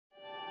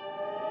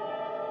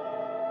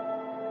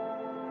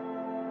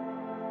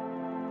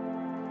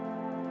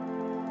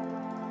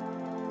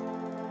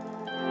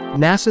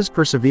NASA's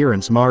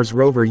Perseverance Mars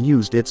rover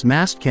used its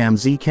Mastcam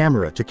Z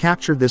camera to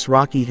capture this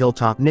rocky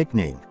hilltop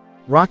nicknamed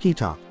Rocky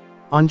Top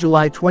on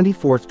July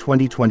 24,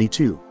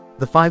 2022,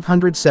 the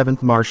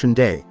 507th Martian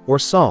day, or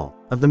SOL,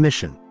 of the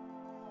mission.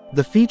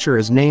 The feature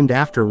is named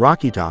after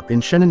Rocky Top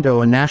in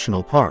Shenandoah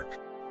National Park.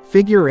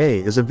 Figure A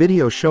is a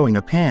video showing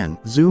a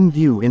pan-zoom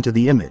view into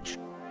the image.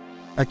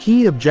 A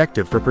key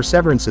objective for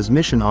Perseverance's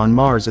mission on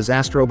Mars is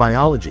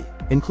astrobiology,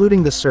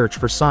 including the search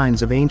for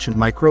signs of ancient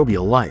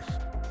microbial life.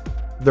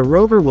 The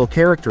rover will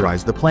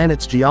characterize the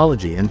planet's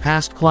geology and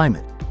past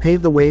climate,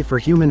 pave the way for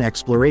human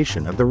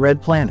exploration of the Red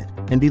Planet,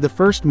 and be the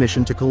first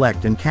mission to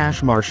collect and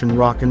cache Martian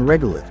rock and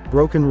regolith,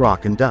 broken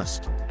rock and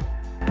dust.